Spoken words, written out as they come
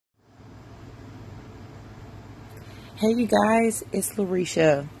Hey you guys, it's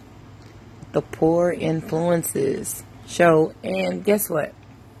Larisha, the Poor Influences show, and guess what?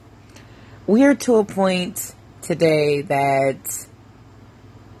 We're to a point today that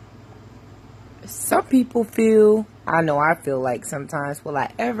some people feel, I know I feel like sometimes, will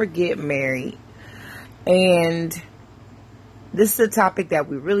I ever get married? And this is a topic that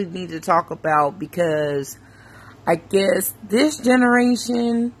we really need to talk about because I guess this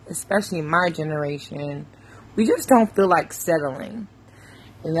generation, especially my generation, we just don't feel like settling.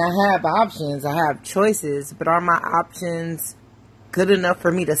 And I have options, I have choices, but are my options good enough for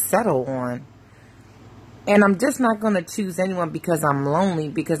me to settle on? And I'm just not going to choose anyone because I'm lonely,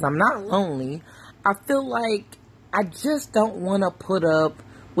 because I'm not lonely. I feel like I just don't want to put up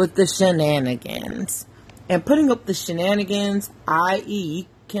with the shenanigans. And putting up the shenanigans, i.e.,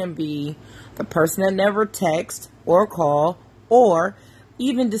 can be the person that never texts or call or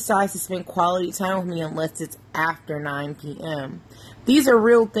even decides to spend quality time with me unless it's after 9 p.m. These are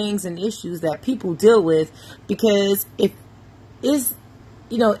real things and issues that people deal with because the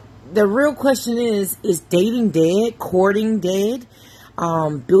real question is dating dead, courting dead,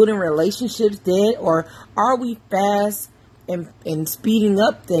 building relationships dead, or are we fast and speeding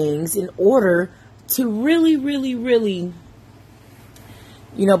up things in order to really,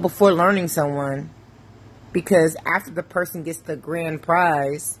 before learning someone? Because after the person gets the grand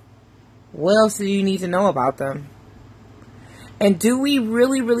prize, what else do you need to know about them? And do we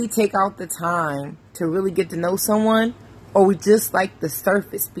really take out the time to really get to know someone? Or we just like the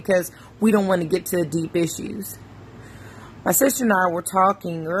surface because we don't want to get to the deep issues? My sister and I were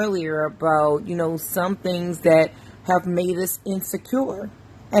talking earlier about, some things that have made us insecure.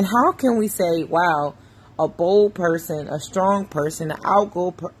 And how can we say, wow, a bold person, a strong person, an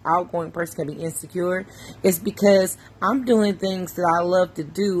outgoing person can be insecure? It's because I'm doing things that I love to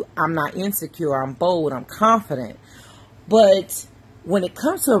do. I'm not insecure. I'm bold. I'm confident. But when it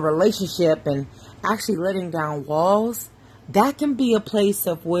comes to a relationship and actually letting down walls, that can be a place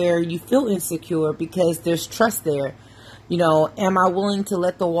of where you feel insecure because there's trust there. Am I willing to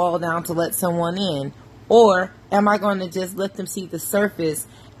let the wall down to let someone in? Or am I going to just let them see the surface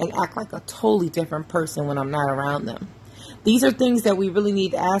and act like a totally different person when I'm not around them? These are things that we really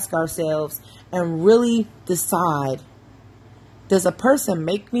need to ask ourselves and really decide. Does a person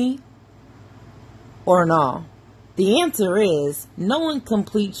make me or no? The answer is no one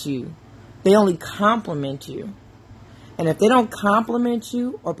completes you. They only compliment you. And if they don't compliment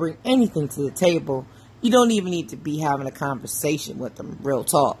you or bring anything to the table, you don't even need to be having a conversation with them, real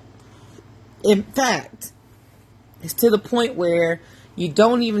talk. In fact, it's to the point where you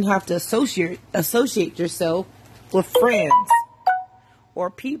don't even have to associate yourself with friends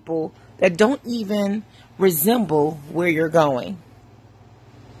or people that don't even resemble where you're going.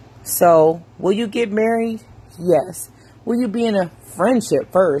 So, will you get married? Yes. Will you be in a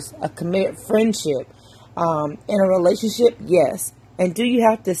friendship first? A committed friendship? In a relationship? Yes. And do you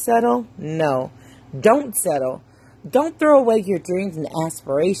have to settle? No. Don't settle. Don't throw away your dreams and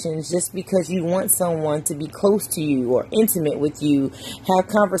aspirations just because you want someone to be close to you or intimate with you, have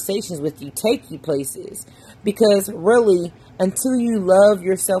conversations with you, take you places. Because really, until you love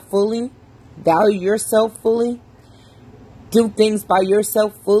yourself fully, value yourself fully, do things by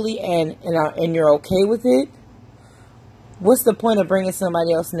yourself fully, and you're okay with it, what's the point of bringing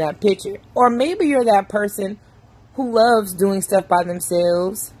somebody else in that picture? Or maybe you're that person who loves doing stuff by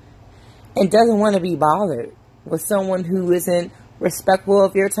themselves and doesn't want to be bothered with someone who isn't respectful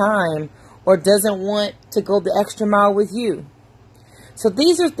of your time or doesn't want to go the extra mile with you. So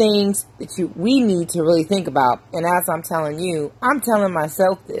these are things that we need to really think about. And as I'm telling you, I'm telling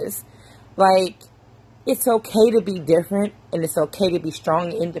myself this. Like, it's okay to be different and it's okay to be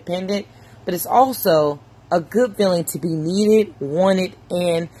strong and independent, but it's also a good feeling to be needed, wanted,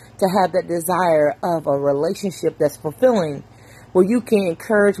 and to have that desire of a relationship that's fulfilling, where you can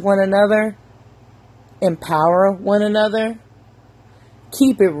encourage one another, empower one another,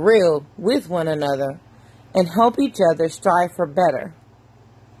 keep it real with one another, and help each other strive for better.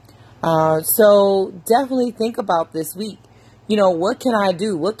 So definitely think about this week. What can I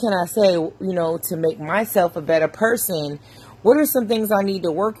do? What can I say, to make myself a better person? What are some things I need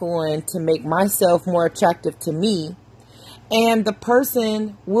to work on to make myself more attractive to me? And the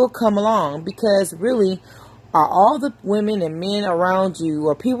person will come along, because really, are all the women and men around you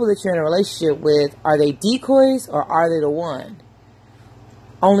or people that you're in a relationship with, are they decoys or are they the one?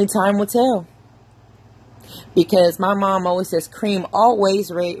 Only time will tell. Because my mom always says cream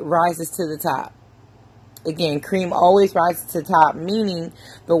always rises to the top. Again, cream always rises to the top, meaning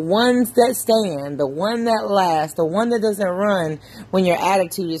the ones that stand, the one that lasts, the one that doesn't run when your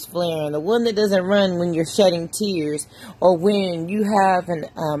attitude is flaring, the one that doesn't run when you're shedding tears, or when you have an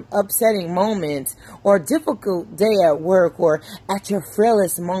upsetting moment or difficult day at work or at your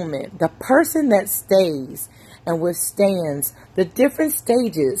frailest moment. The person that stays and withstands the different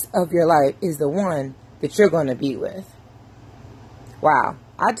stages of your life is the one that you're going to be with. Wow.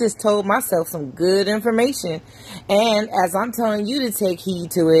 I just told myself some good information. And as I'm telling you to take heed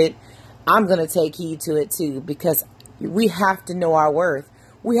to it, I'm going to take heed to it too, because we have to know our worth.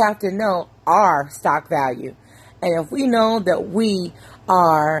 We have to know our stock value. And if we know that we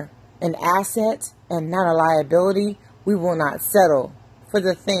are an asset and not a liability, we will not settle for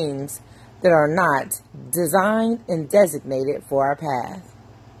the things that are not designed and designated for our path.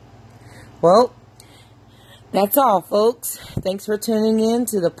 Well, that's all, folks. Thanks for tuning in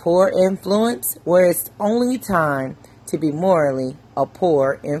to The Poor Influence, where it's only time to be morally a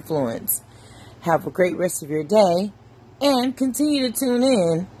poor influence. Have a great rest of your day, and continue to tune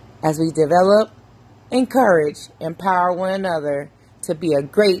in as we develop, encourage, empower one another to be a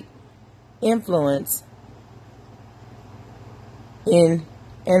great influence in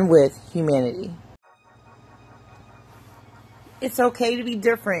and with humanity. It's okay to be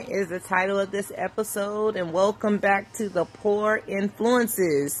different is the title of this episode, and welcome back to The Poor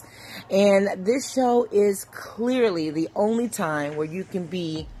Influences. And this show is clearly the only time where you can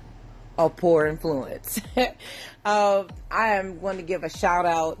be a poor influence. I am going to give a shout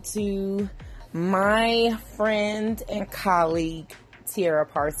out to my friend and colleague Tiara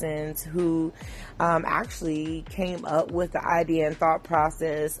Parsons, who actually came up with the idea and thought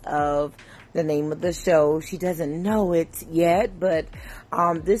process of the name of the show. She doesn't know it yet, but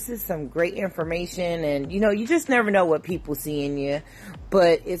this is some great information, and you just never know what people see in you,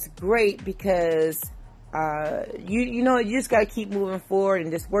 but it's great because you just got to keep moving forward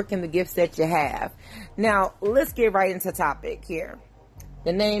and just working the gifts that you have. Now, let's get right into the topic here.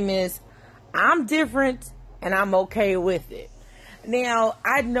 The name is I'm Different and I'm Okay with It. Now,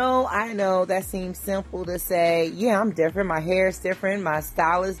 I know that seems simple to say. Yeah, I'm different. My hair is different. My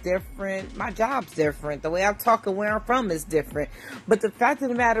style is different. My job's different. The way I talk and where I'm from is different. But the fact of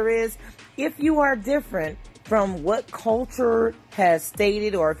the matter is, if you are different from what culture has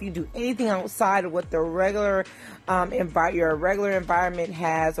stated, or if you do anything outside of what the regular your regular environment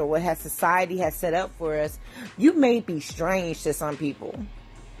has, or what society has set up for us, you may be strange to some people.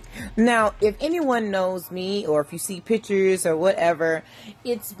 Now, if anyone knows me, or if you see pictures or whatever,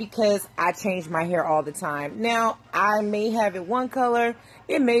 it's because I change my hair all the time. Now, I may have it one color,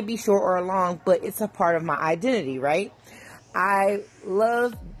 it may be short or long, but it's a part of my identity, right? I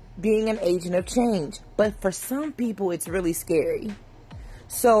love being an agent of change, but for some people, it's really scary.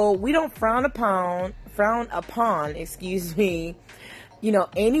 So we don't frown upon,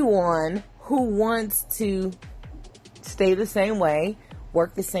 anyone who wants to stay the same way,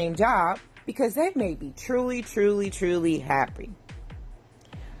 work the same job, because they may be truly, truly, truly happy.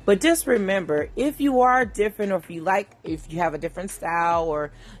 But just remember, if you are different, or if you have a different style,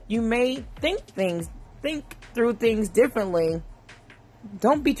 or you may think through things differently,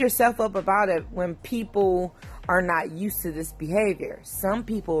 don't beat yourself up about it when people are not used to this behavior. Some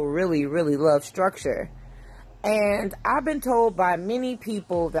people really, really love structure. And I've been told by many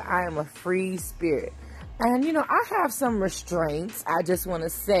people that I am a free spirit. And, I have some restraints. I just want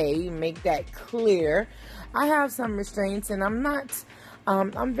to make that clear. I have some restraints, and I'm not,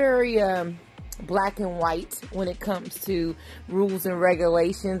 I'm very black and white when it comes to rules and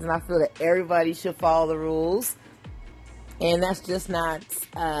regulations. And I feel that everybody should follow the rules. And that's just not,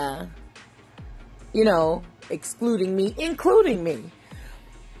 excluding me, including me.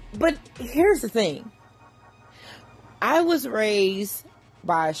 But here's the thing. I was raised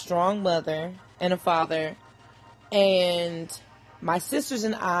by a strong mother and a father, and my sisters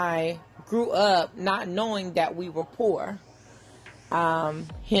and I grew up not knowing that we were poor.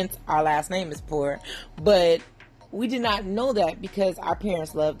 Hence our last name is Poor. But we did not know that because our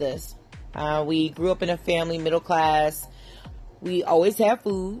parents loved us. We grew up in a family, middle class. We always had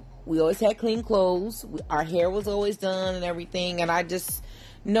food. We always had clean clothes. Our hair was always done and everything. And I just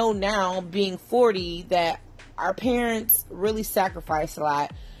know now, being 40, that our parents really sacrificed a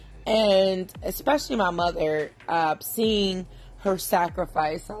lot. And especially my mother, seeing her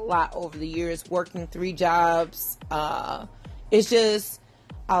sacrifice a lot over the years, working 3 jobs, it's just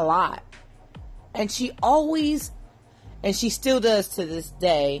a lot. And she always, and she still does to this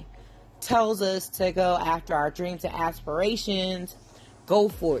day, tells us to go after our dreams and aspirations. Go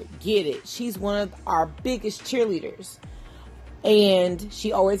for it. Get it. She's one of our biggest cheerleaders. And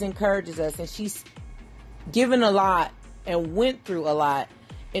she always encourages us. And given a lot and went through a lot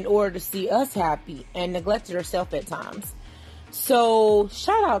in order to see us happy and neglected herself at times. So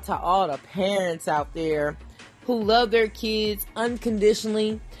shout out to all the parents out there who love their kids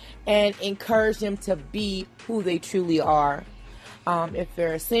unconditionally and encourage them to be who they truly are. If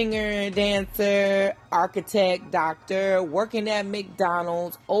they're a singer, dancer, architect, doctor, working at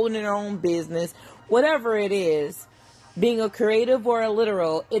McDonald's, owning their own business, whatever it is, being a creative or a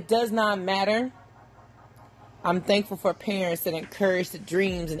literal, it does not matter. I'm thankful for parents that encourage the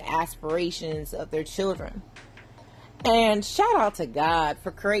dreams and aspirations of their children. And shout out to God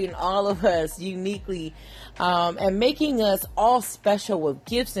for creating all of us uniquely and making us all special with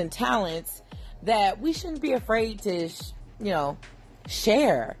gifts and talents that we shouldn't be afraid to,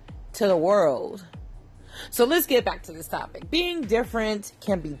 share to the world. So let's get back to this topic. Being different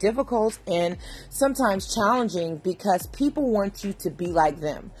can be difficult and sometimes challenging because people want you to be like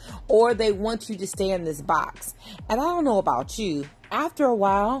them or they want you to stay in this box. And I don't know about you, after a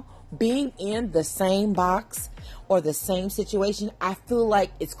while, being in the same box or the same situation, I feel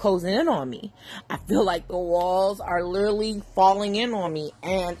like it's closing in on me. I feel like the walls are literally falling in on me.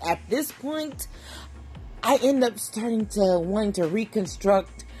 And at this point, I end up starting to wanting to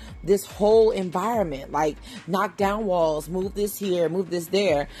reconstruct this whole environment, like knock down walls, move this here, move this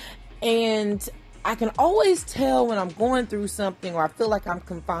there. And I can always tell when I'm going through something or I feel like I'm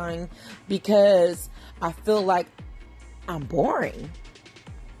confined because I feel like I'm boring.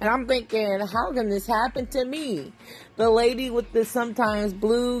 And I'm thinking, how can this happen to me? The lady with the sometimes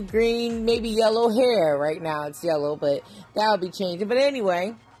blue, green, maybe yellow hair. Right now it's yellow, but that'll be changing. But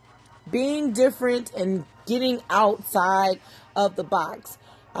anyway, being different and getting outside of the box.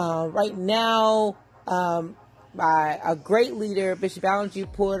 Right now, by a great leader, Bishop Alan G.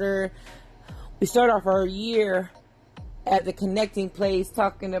 Porter, we start off our year at the Connecting Place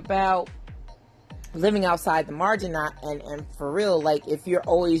talking about living outside the margin. And for real, like if you're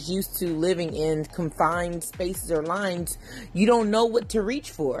always used to living in confined spaces or lines, you don't know what to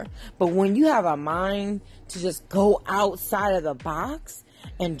reach for. But when you have a mind to just go outside of the box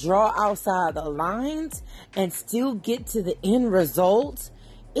and draw outside of the lines and still get to the end result,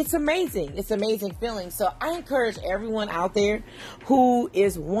 it's amazing. It's an amazing feeling. So I encourage everyone out there who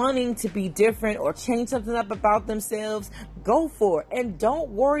is wanting to be different or change something up about themselves, go for it. And don't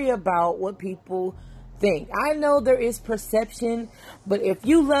worry about what people think. I know there is perception, but if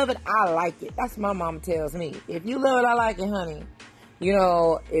you love it, I like it. That's what my mom tells me. If you love it, I like it, honey.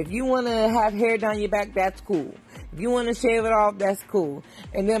 If you want to have hair down your back, that's cool. If you want to shave it off, that's cool.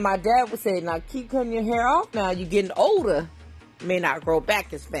 And then my dad would say, now keep cutting your hair off now. You're getting older. May not grow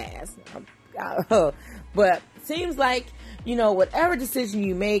back as fast. But seems like, whatever decision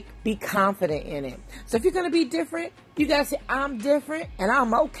you make, be confident in it. So if you're going to be different, you got to say, I'm different and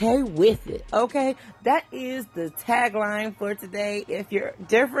I'm okay with it. Okay. That is the tagline for today. If you're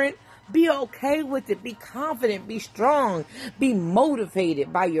different, be okay with it. Be confident. Be strong. Be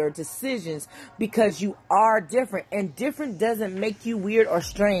motivated by your decisions because you are different. And different doesn't make you weird or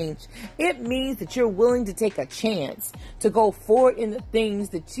strange. It means that you're willing to take a chance to go forward in the things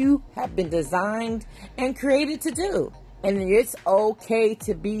that you have been designed and created to do. And it's okay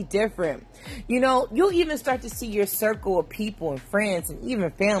to be different. You'll even start to see your circle of people and friends and even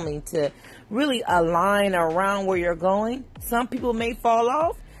family to really align around where you're going. Some people may fall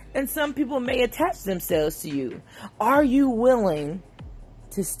off. And some people may attach themselves to you. Are you willing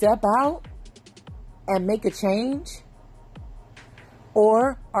to step out and make a change?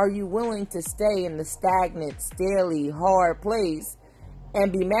 Or are you willing to stay in the stagnant, staley, hard place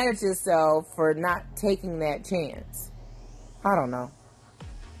and be mad at yourself for not taking that chance? I don't know.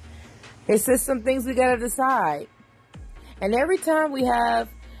 It's just some things we got to decide. And every time we have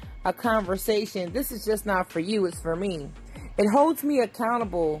a conversation, this is just not for you, it's for me. It holds me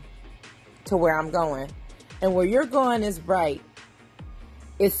accountable to where I'm going. And where you're going is bright.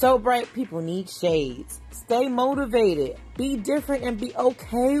 It's so bright, people need shades. Stay motivated. Be different and be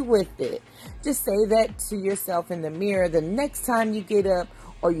okay with it. Just say that to yourself in the mirror the next time you get up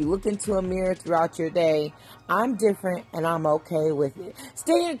or you look into a mirror throughout your day. I'm different and I'm okay with it.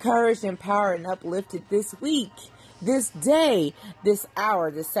 Stay encouraged, empowered, and uplifted this week, this day, this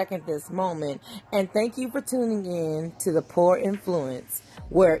hour, this second, this moment. And thank you for tuning in to The Poor Influence,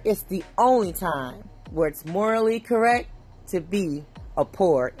 where it's the only time where it's morally correct to be a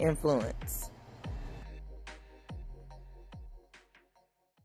poor influence.